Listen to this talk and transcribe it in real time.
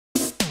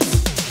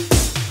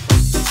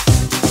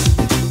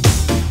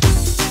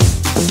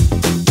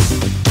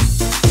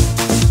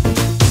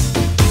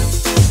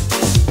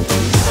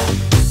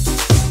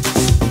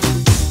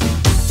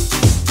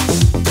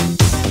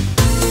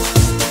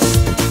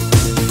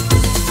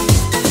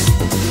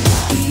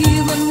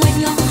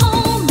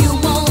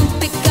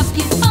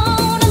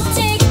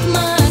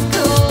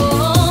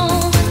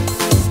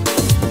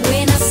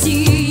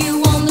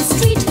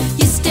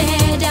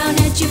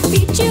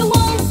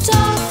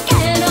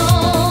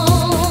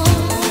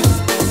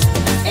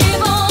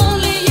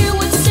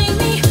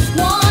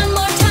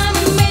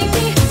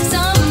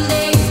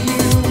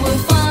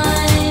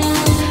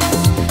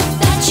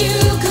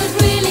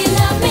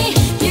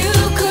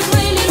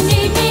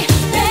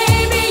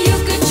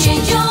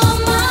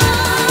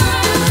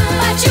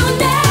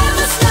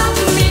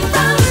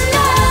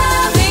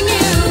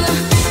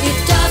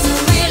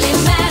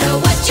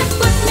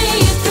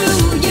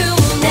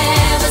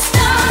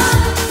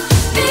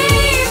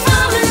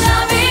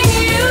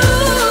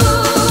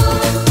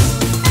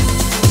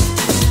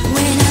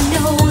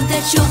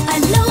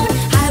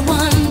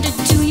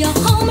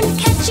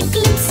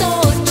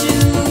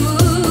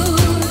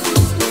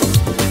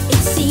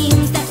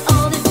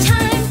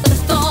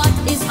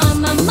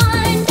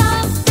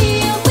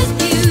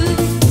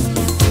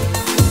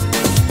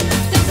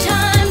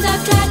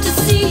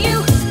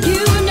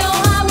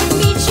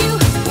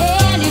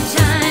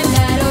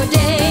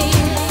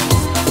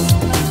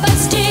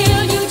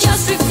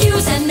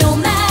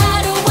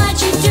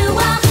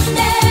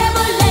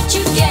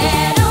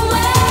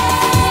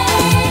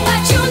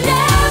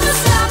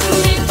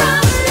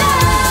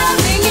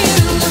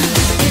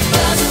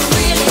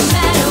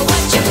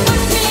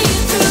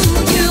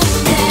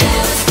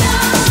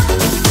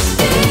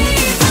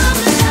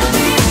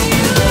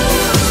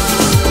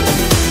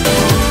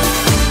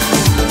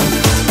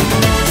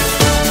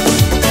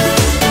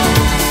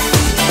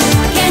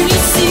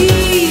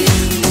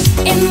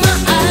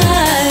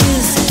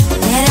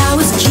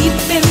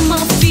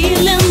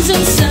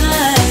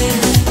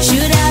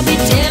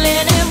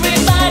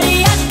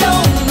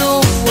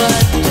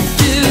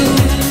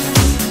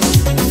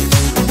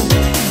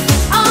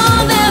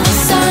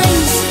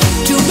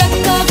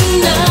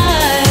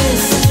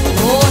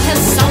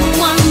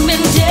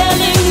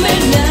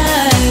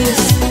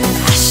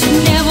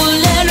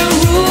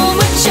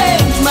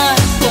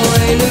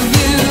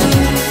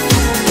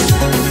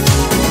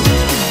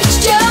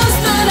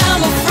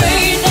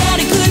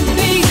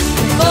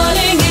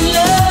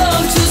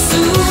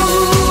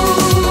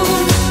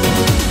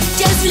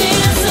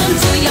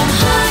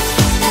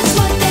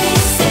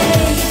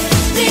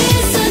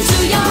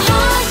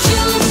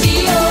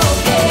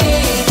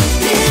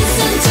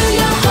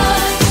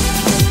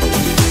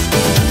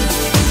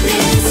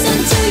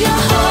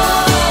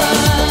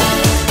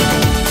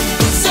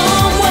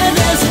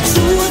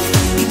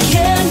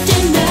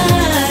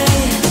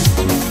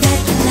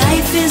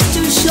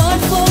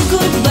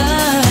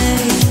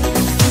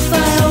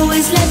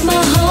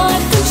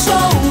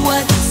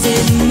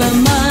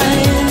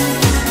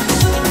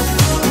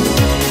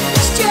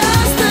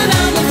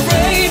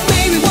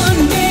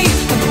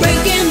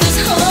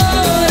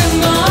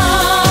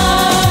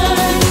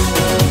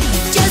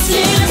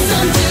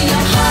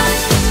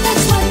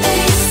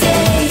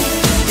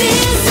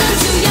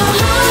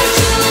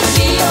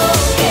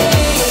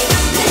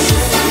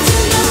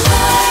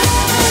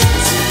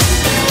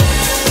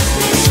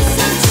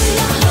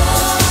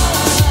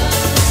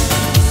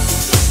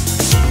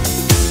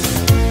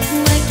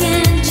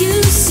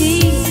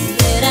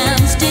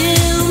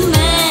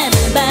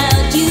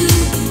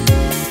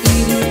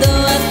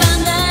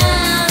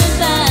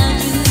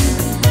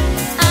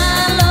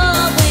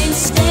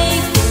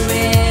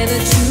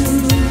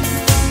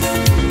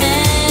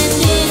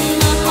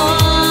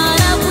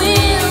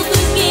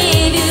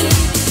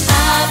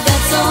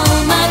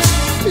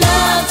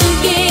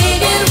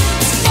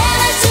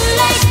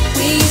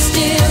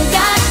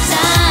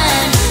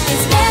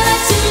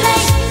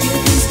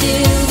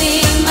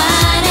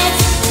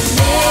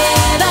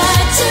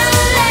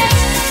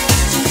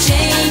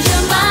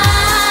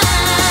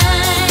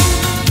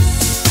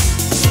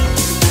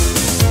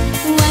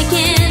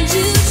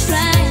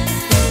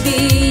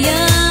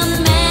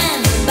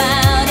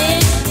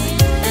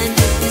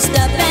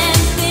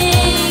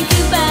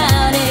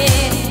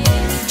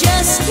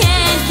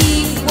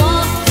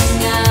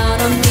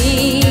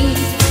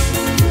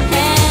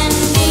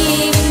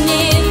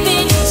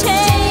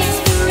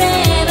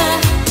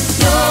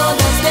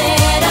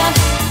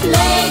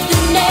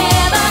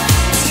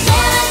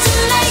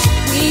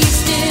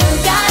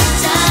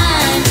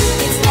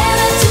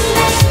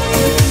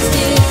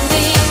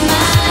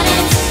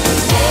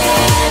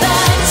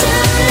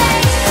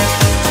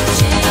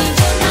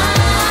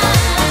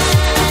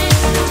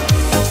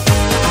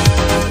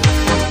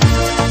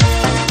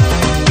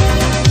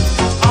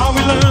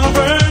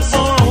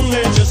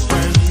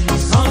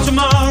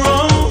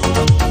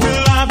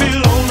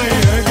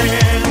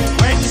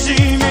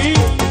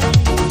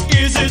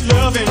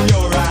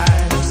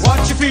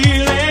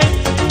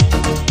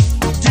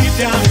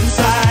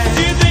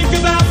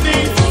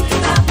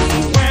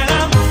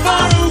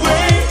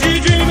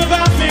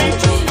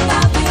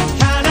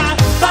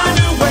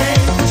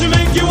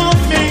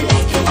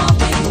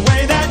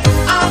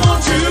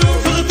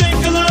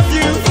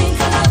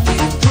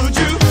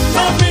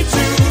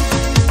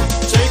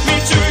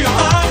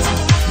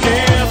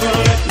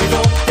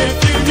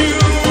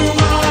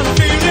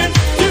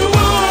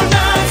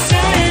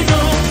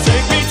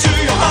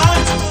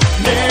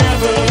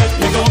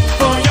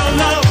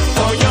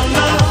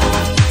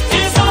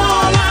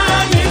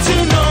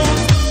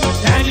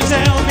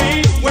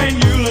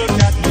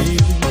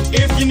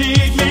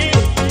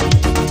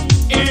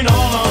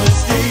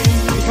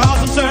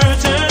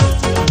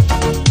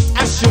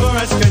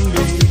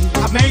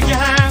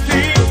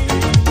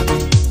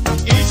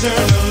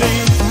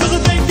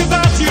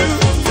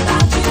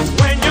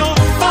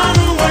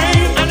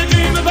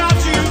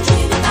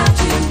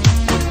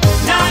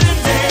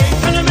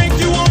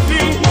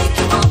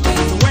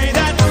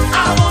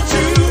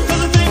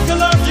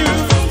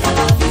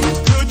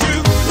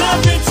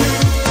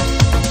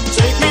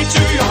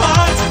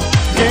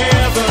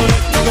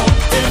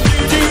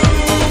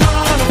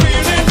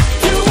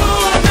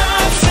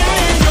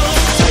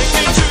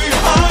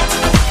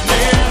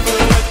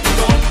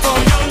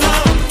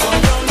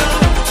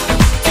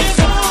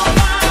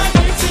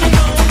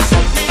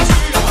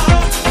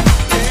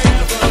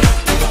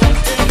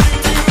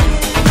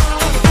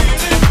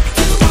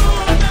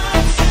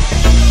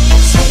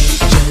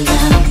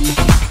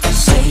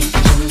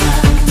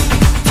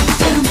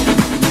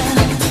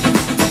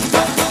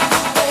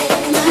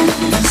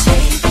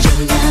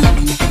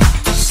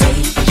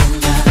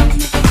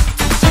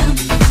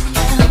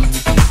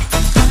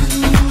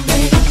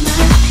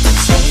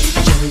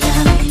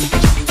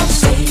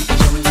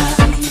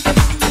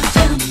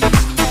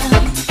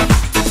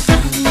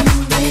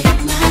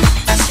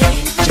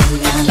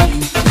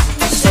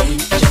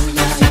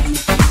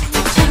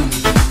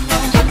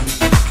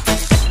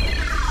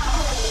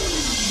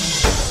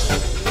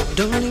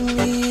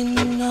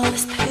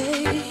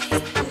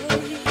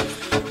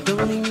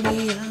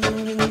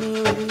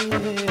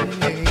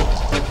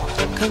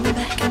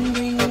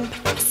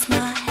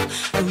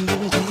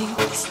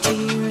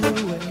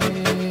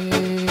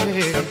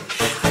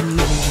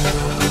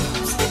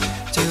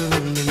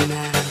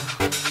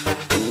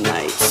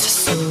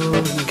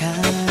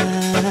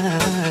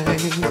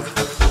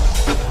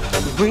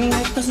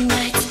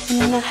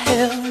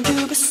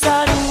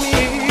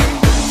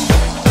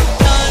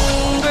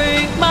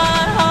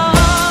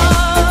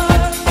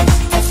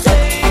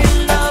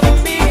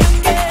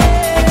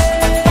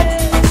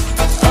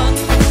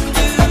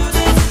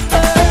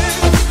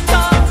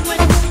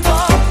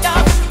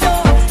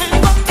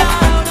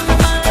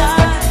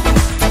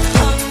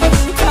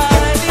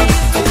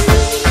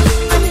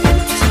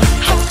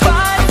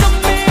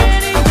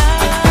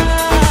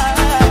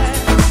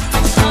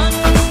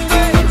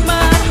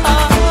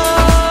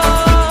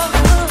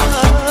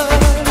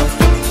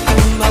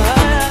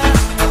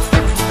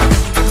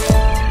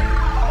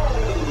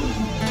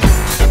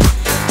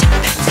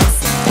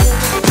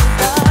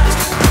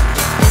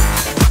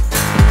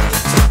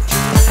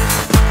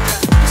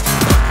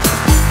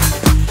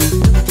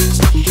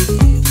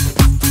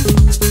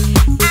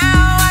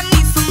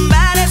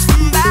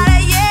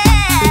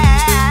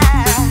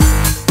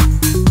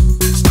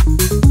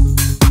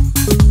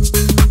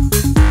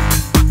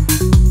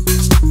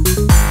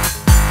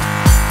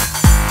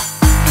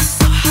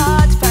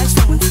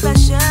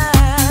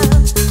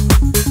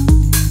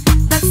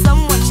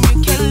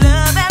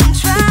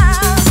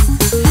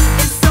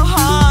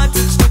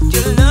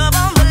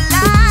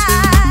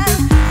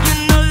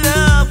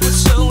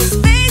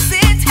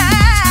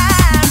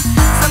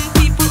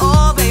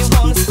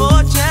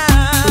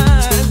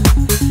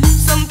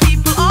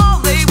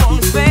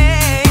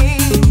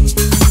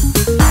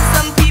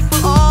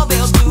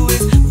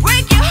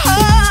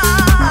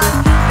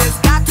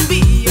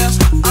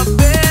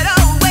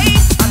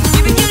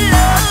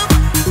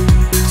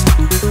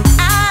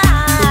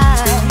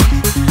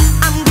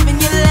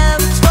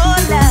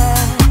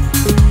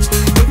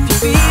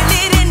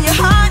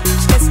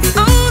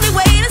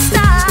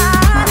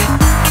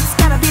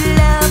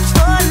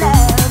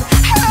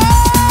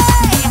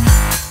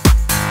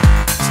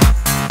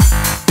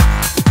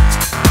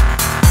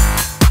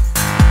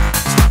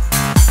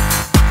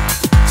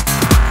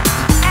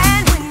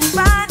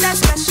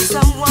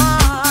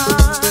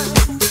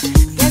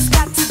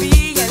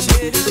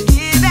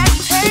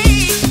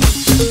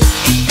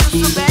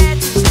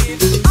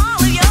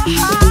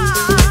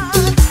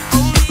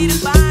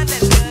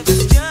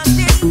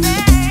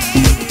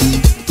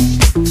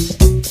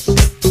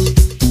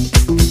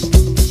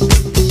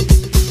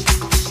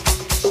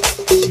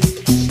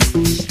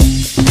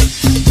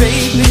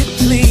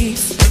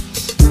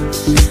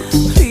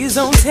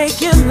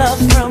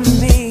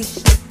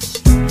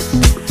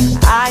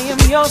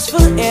yours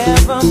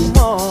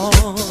forevermore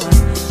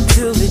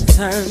till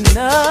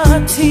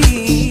eternity.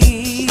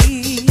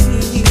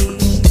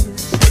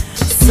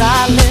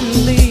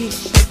 Silently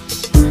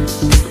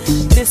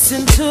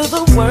listen to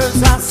the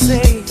words I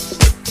say.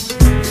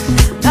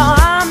 Now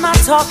I'm not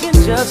talking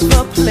just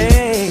for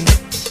play.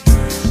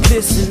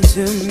 Listen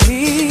to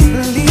me,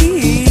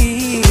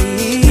 please.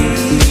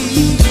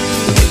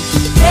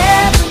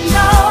 Never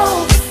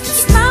know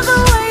it's not the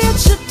way it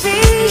should be.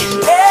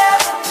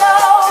 Never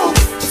know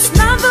it's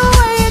not the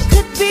way it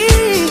could be.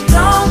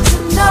 Don't you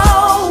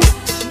know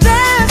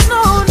there's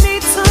no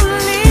need to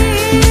leave?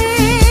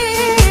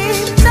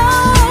 No,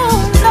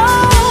 no.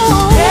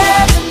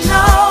 Never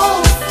know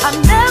I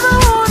never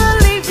wanna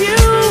leave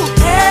you.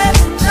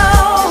 Never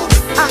know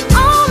I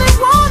only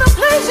wanna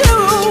please you.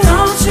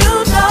 Don't you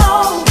know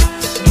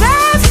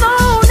there's no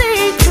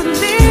need to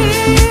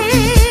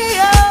leave?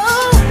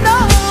 Oh, no.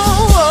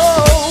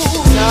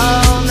 No,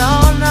 no,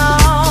 no,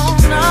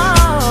 no.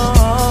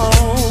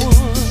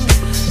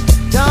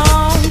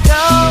 Don't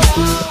go.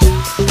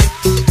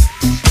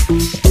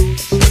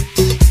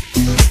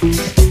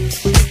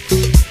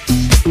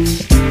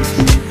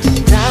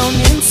 Down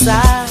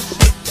inside,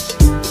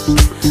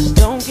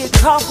 don't get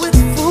caught with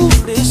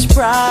foolish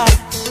pride.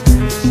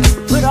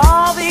 Put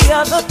all the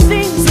other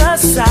things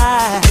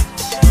aside.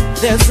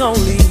 There's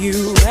only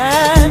you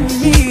and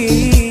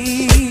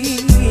me.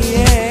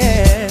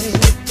 Yeah.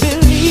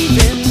 Believe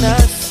in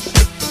us.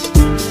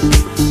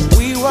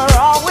 We were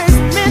always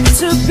meant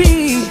to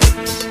be.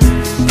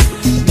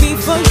 Me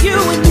for you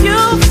and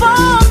you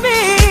for me.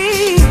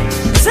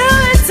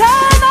 Till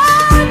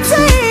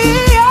eternity.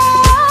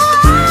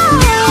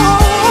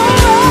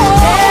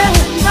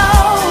 Never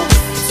know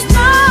it's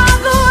not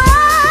the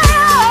way.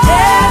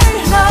 Never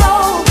know.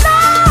 No.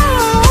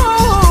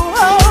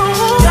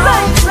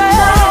 Don't you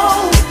know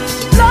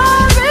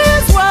love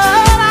is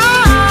what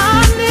I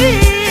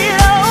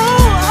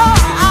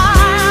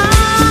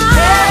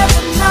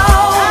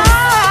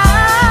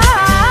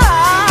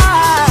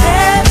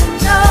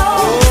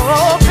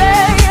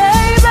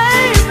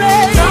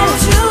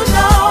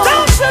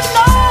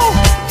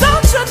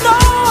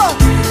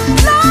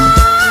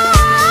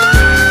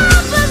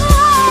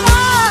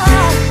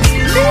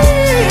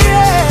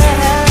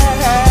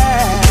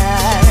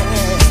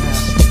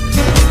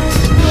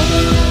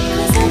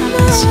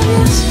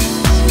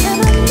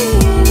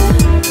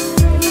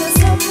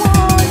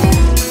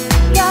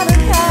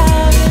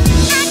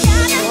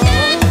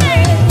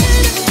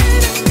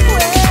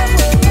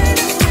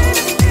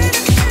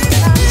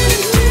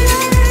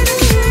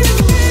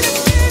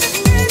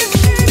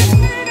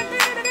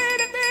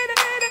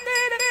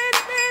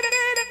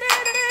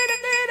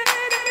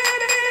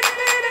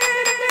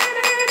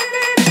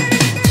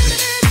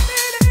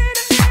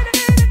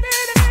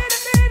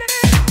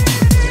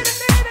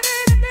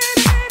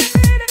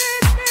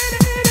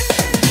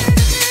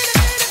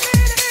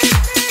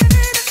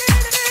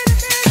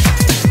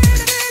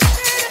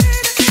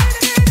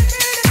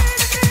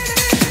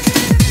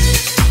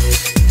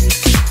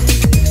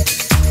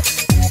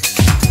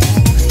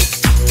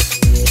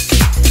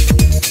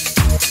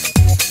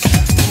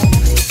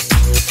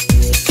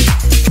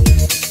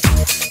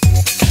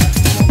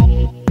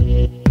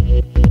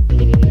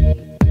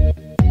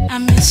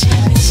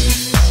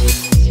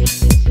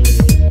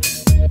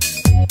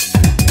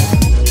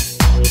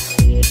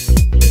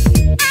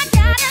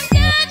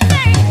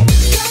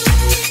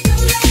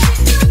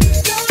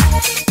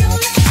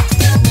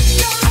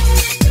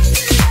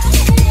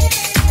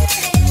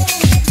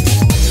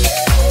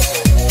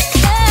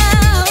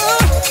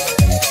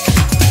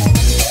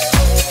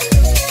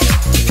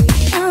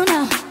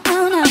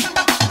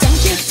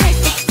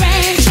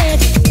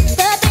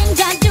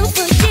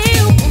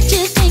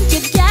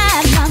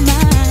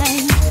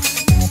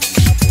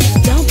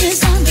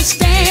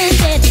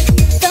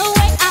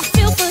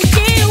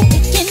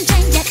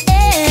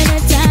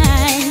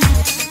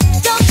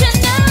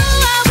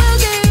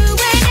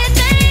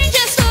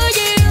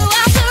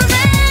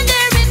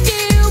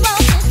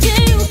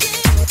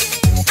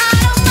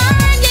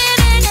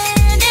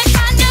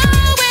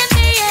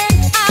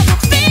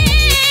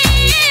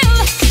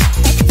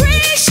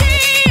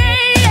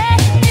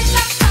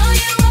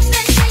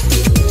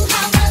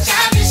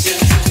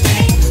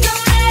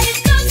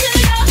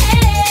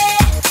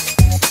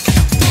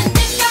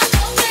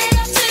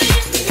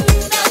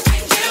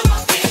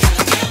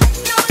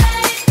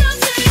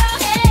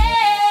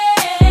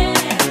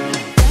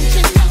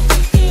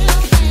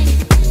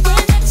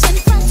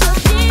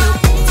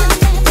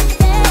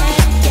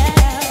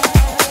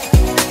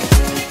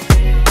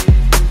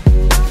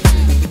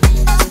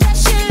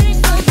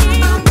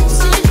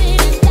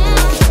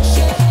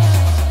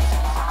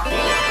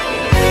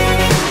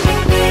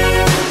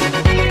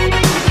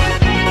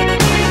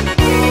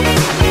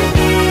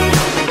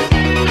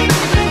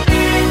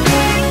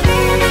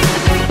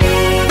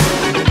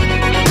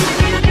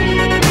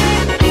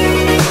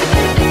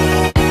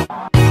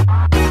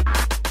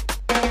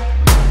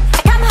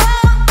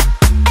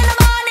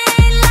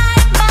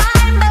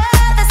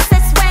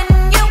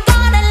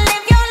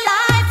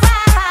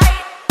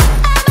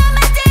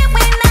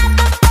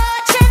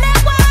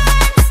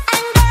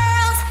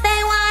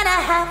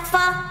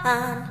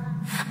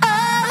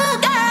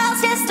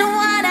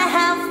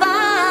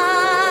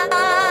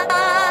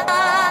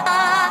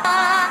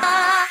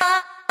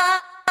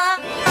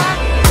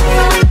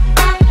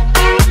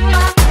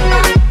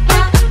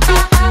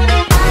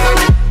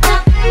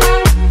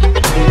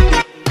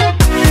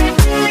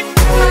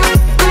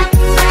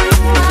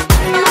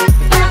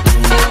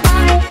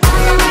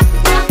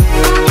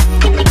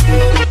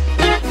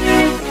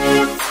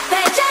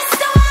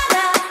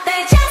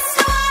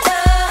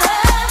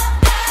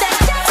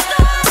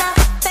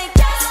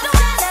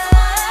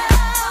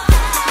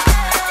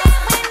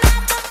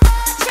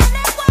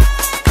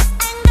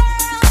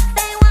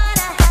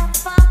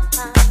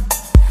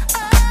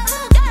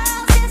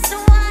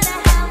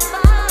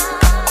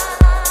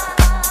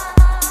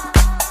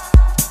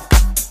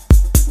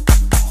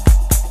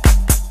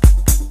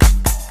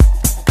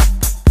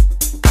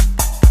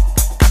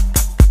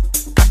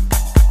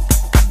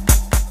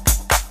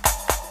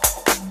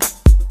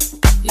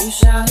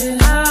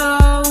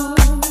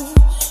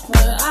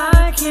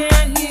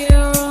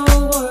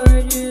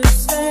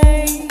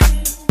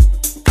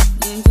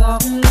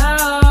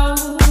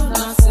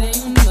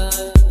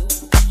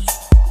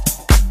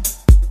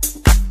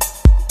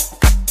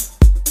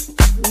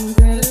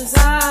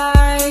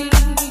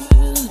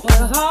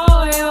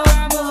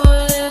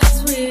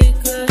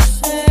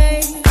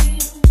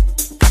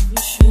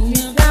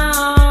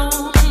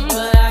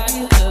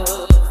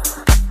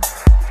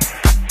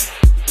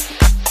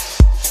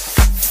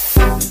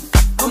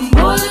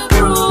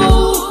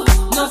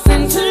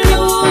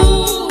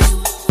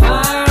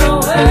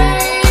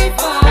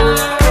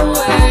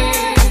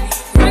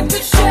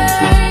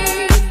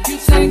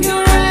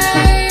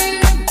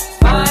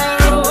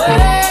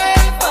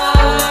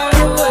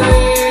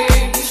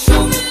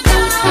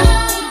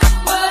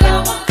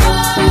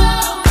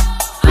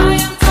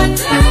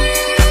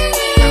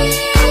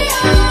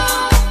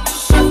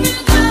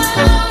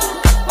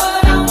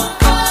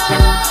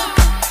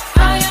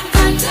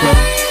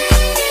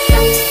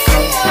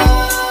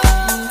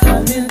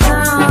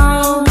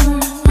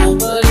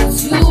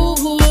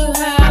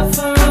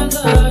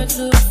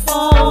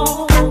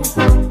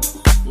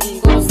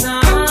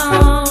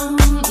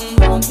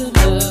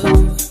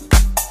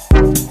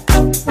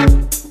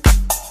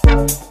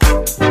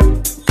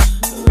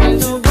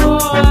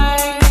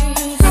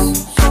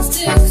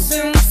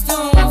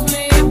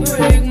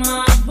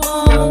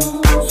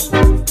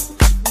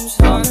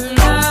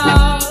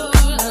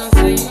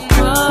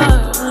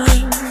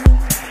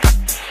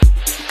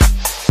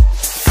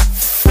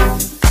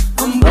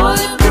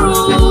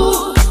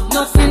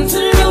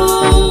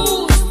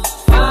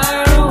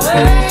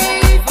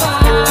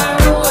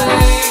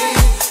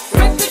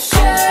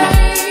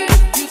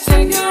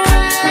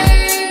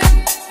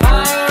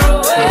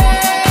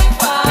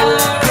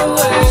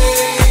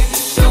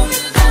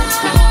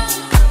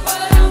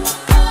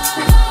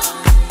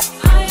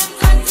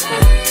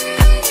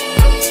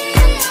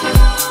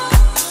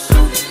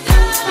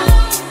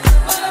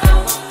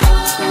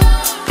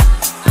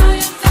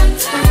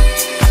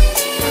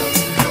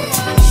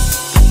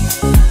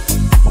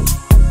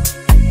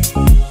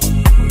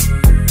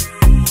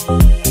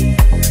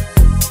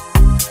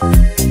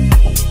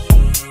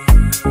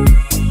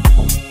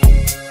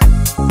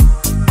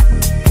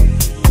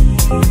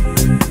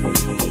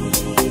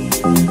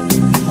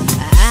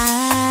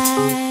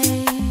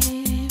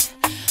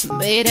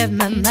made up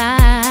my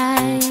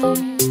mind.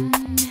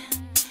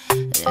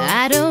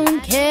 I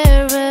don't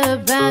care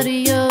about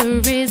your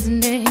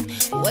reasoning.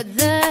 What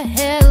the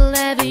hell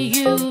have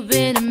you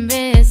been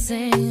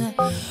missing?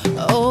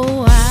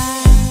 Oh,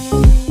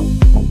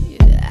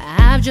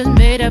 I've just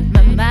made up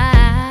my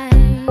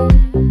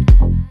mind.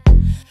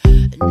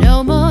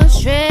 No more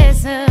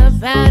stress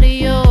about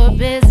your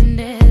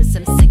business.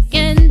 I'm sick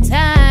and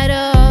tired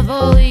of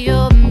all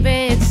your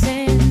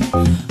mixing.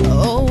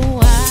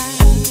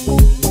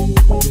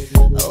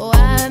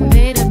 I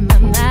made up my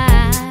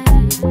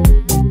mind.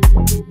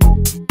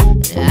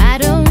 I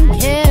don't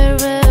care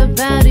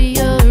about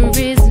your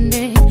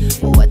reasoning.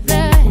 What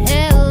the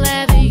hell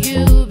have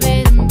you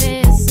been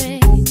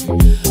missing?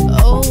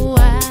 Oh, I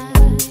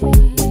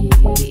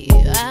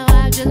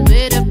just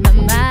made up my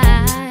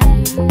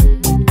mind.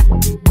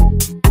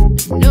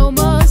 No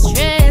more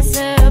stress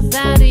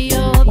about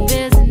your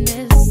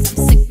business. I'm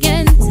sick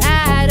and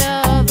tired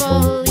of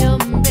all your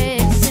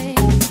mixing.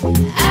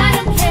 I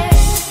don't care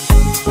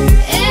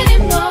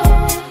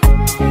anymore,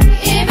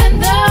 even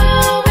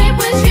though it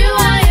was you I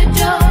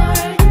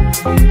adored.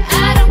 I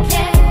don't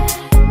care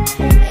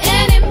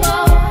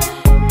anymore.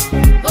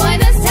 Boy,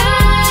 this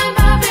time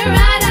I'll be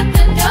right at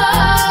the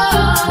door.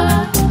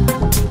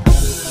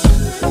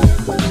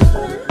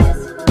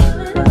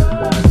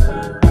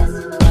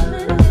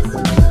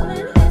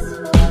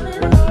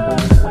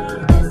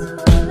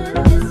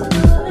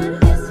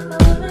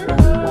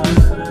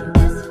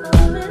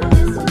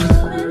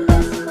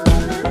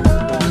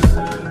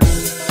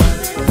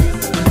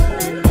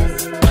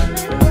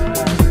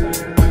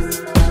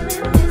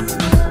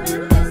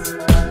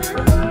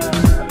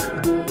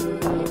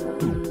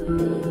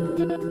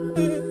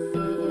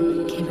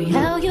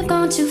 Gabrielle, you've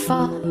gone too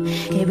far.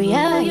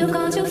 Gabrielle, you've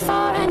gone too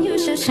far, and you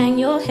should hang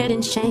your head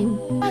in shame.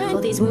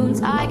 For these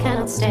wounds I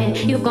cannot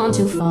stay. You've gone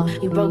too far.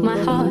 You broke my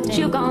heart.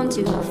 You've gone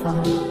too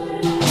far.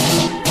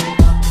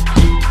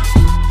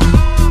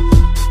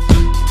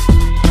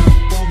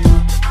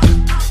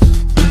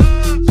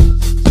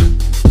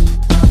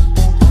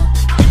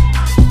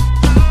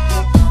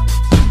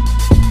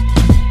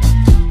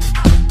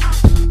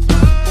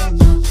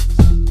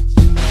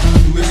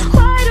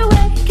 Wide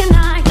awake and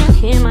I can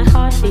hear my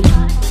heartbeat.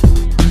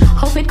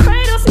 Hope it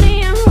cradles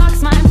me and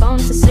rocks my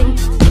bones to sleep.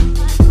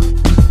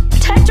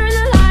 Protector in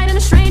the light and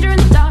a stranger in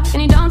the dark,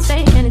 and you don't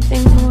say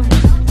anything more.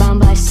 Bound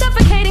by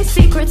suffocating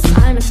secrets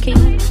I must keep.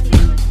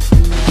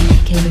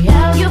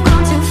 Gabrielle, you've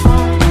gone too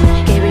far.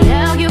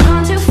 Gabrielle, you've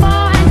gone too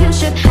far, and you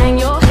should hang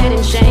your head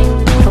in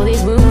shame. For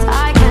these wounds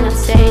I cannot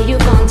stay. You've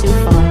gone too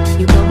far.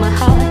 You broke my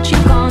heart.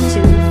 You've gone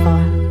too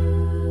far.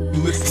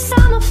 The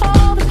sum of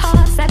all the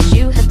parts that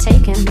you have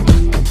taken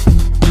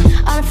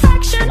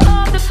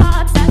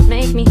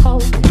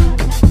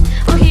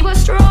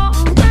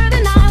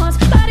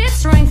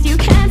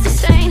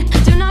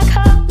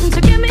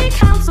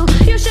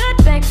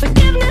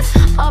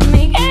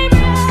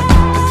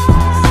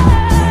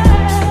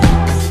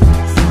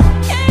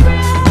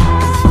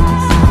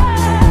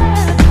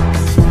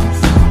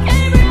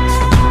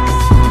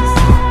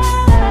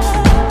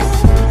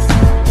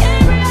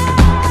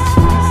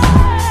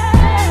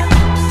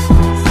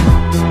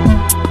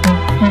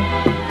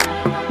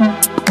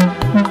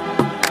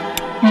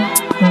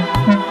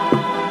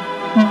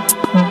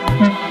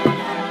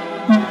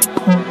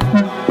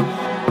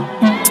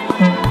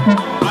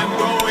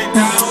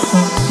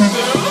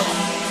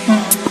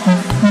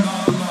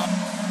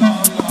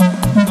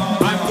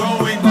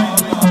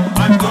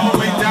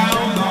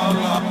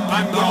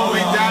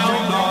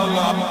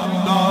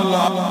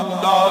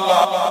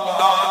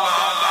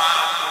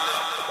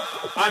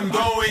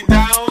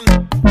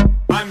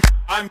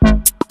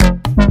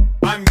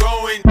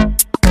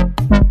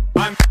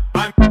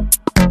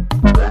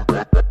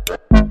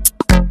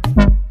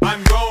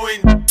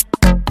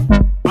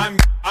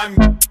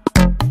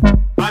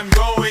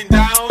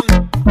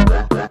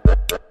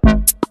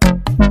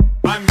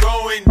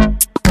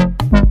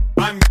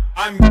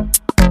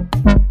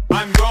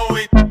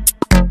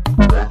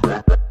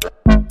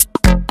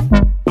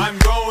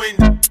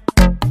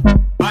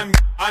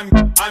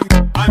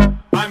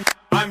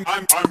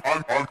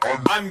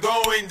I'm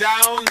going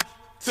down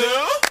to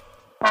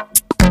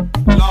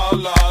La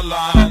La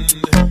Land.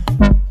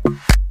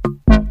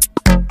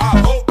 I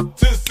hope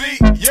to see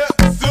you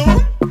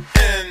soon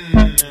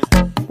in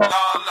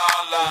La La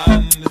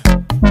Land.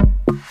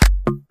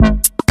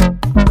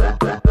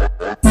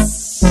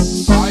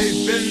 I've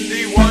been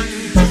the one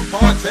to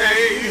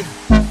partay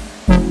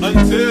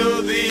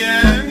until the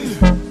end,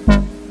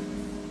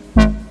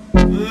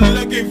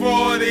 looking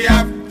for the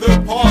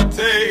after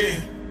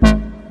party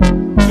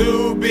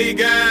to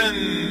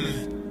begin.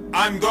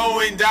 I'm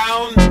going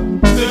down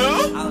to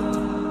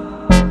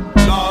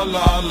La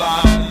La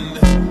Land.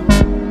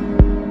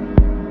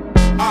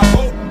 I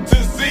hope to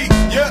see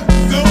you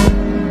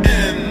soon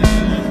in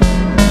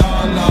La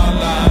La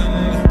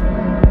Land.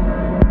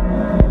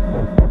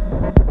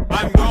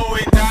 I'm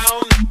going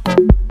down.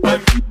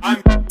 I'm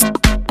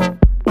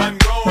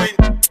going.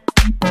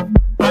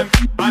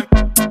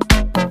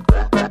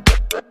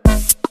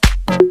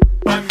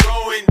 I'm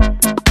going.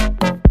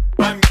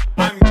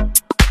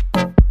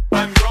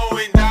 I'm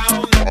going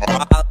down.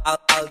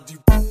 I'll do.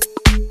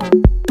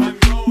 I'm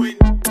going.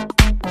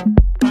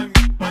 I'm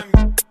going.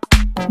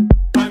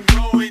 I'm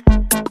going.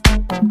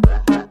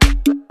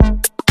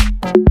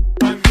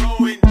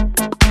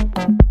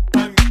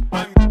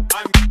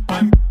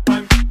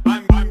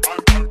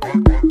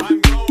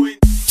 I'm going.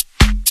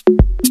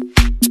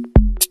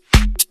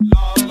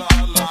 La La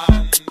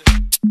Land.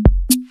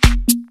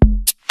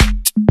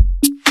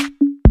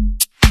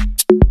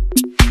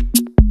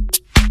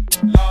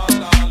 La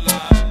La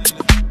Land.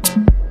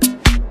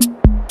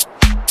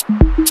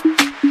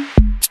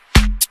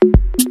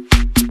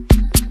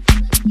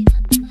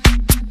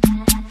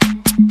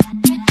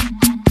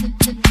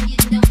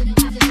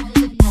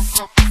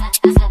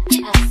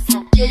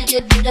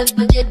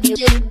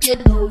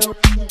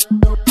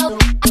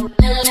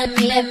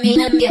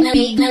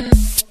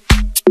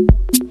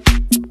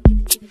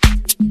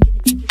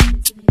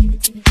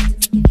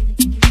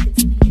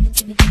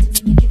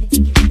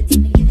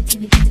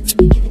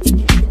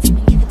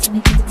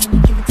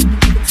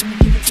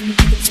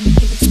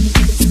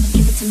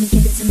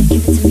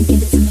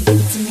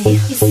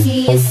 If you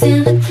see us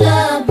in the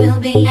club, we'll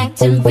be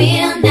acting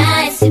real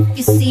nice. If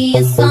you see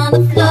us on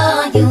the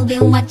floor, you'll be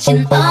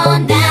watching all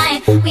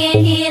night. We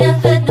ain't here to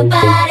hurt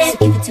nobody. So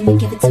give it to me,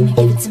 give it to me,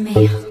 give it to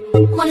me.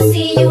 Wanna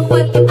see you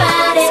work your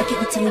body. So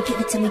give it to me, give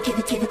it to me, give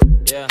it, give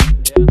it. Yeah.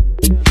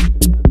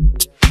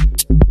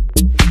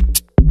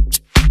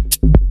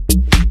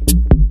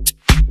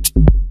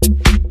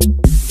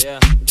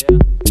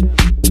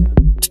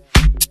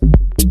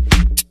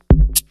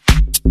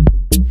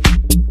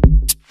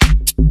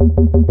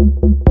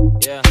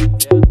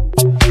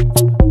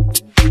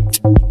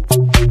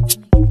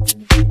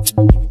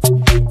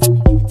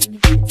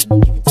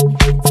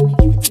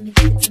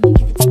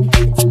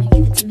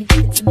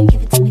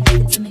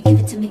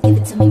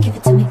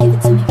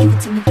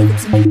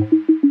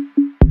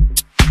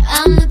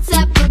 I'm the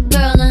type of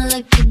girl to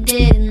look you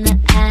dead in the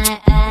eye.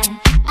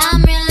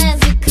 I'm real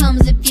as it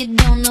comes if you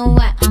don't know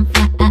why I'm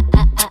fly.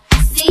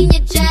 Seen you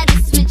try to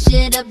switch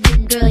it up,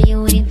 but girl,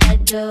 you ain't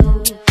that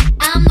dope.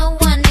 I'm the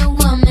Wonder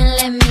Woman,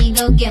 let me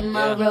go get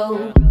my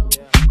robe.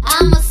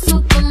 I'm a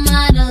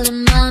supermodel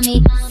and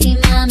mommy, see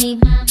mommy.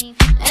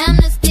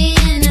 Amnesty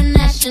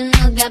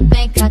International got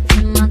Bangkok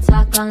in my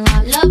talk on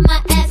loud. Love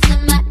my ass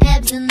and my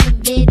abs in the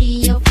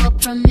video for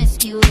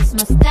promiscuous.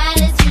 My style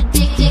is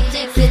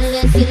ridiculous.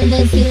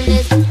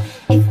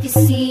 If you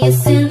see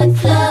us in the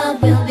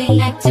club, we'll be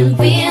acting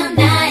real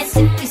nice.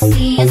 If you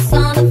see us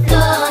on the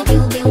floor,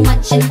 you'll be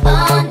watching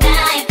all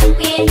night.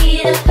 We ain't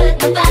here to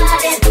hurt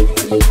nobody.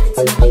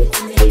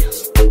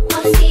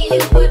 Wanna see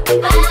you work your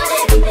body.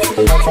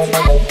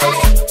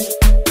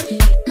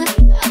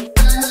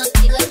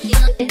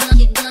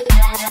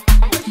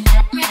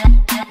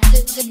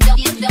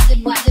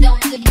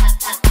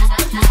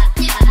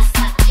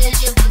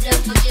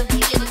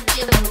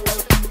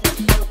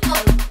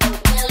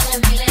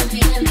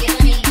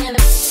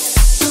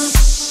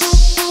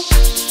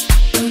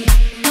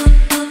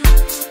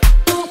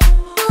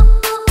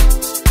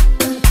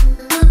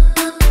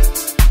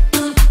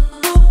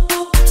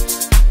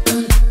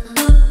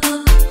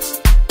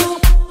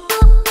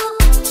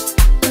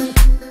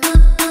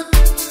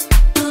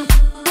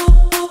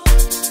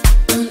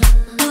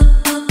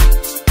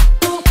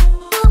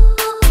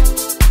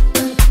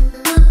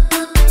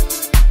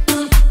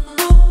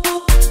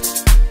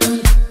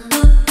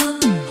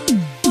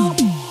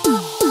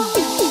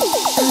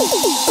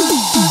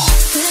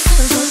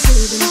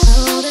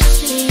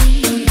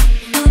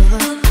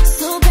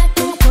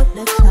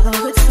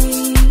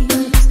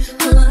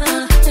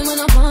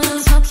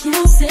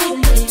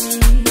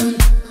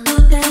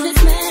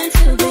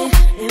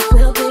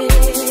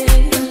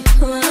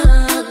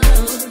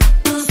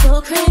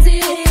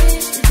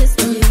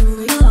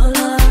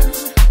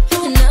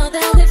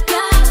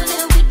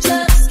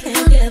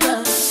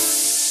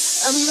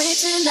 I'm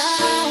reaching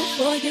out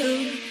for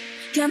you.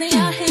 Got me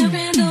out here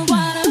in the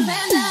water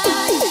at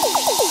night.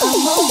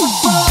 I'm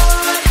overboard.